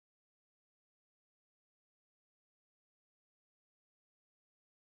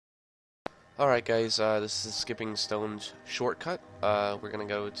Alright guys, this is Skipping Stone's shortcut. We're gonna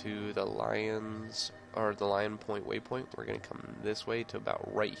go to the Lion Point waypoint. We're gonna come this way to about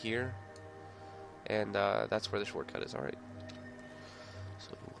right here. And that's where the shortcut is, alright.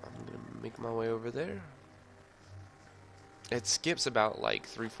 So I'm gonna make my way over there. It skips about like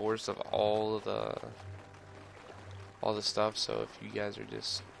 3/4 of all the stuff, so if you guys are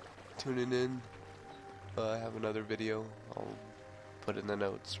just tuning in, I have another video. I'll put it in the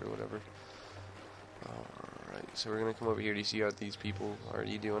notes or whatever. Alright, so we're gonna come over here. Do you see how these people are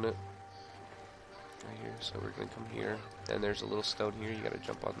already doing it? Right here, so we're gonna come here, and there's a little stone here, you gotta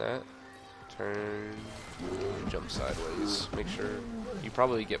jump on that. Turn, jump sideways. Make sure, you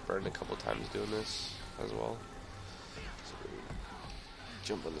probably get burned a couple times doing this as well. So,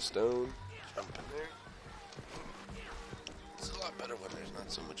 jump on the stone, jump in there. It's a lot better when there's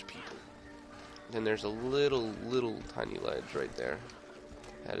not so much people. Then there's a little tiny ledge right there.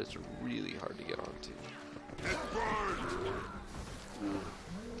 That is really hard to get onto.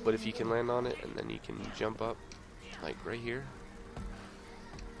 But if you can land on it, and then you can jump up, like right here,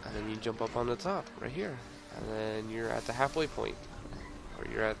 and then you jump up on the top, right here, and then you're at the halfway point, or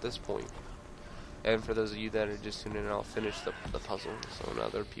you're at this point. And for those of you that are just tuning in, I'll finish the puzzle. So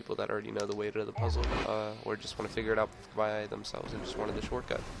other people that already know the way to the puzzle, or just want to figure it out by themselves and just wanted the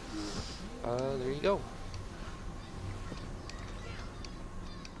shortcut, there you go.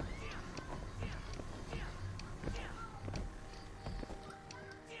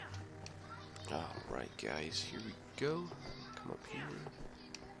 Alright guys, here we go. Come up here.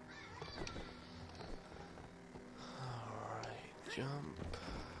 Alright, jump.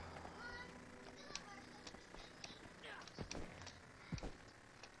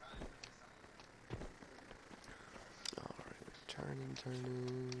 Alright, turning,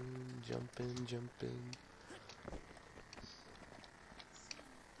 jumping.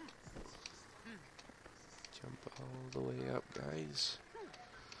 Jump all the way up, guys.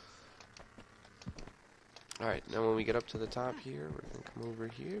 Alright, now when we get up to the top here, we're going to come over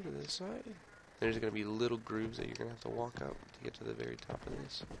here to this side. There's going to be little grooves that you're going to have to walk up to get to the very top of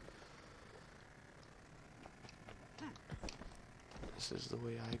this. This is the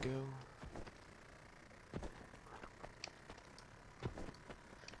way I go.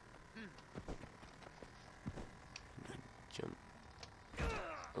 Jump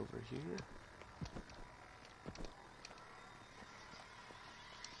over here.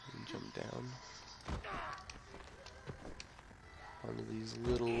 And jump down onto these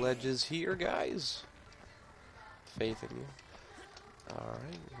little ledges here, guys. Faith in you.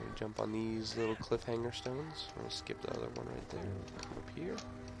 Alright, we're gonna jump on these little cliffhanger stones. We'll skip the other one right there. Come up here.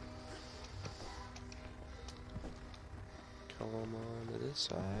 Come on to this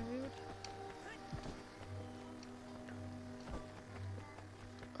side.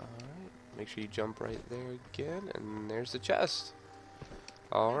 Alright, make sure you jump right there again, and there's the chest.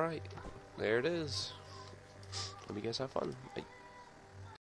 Alright, there it is. Hope you guys have fun. Bye.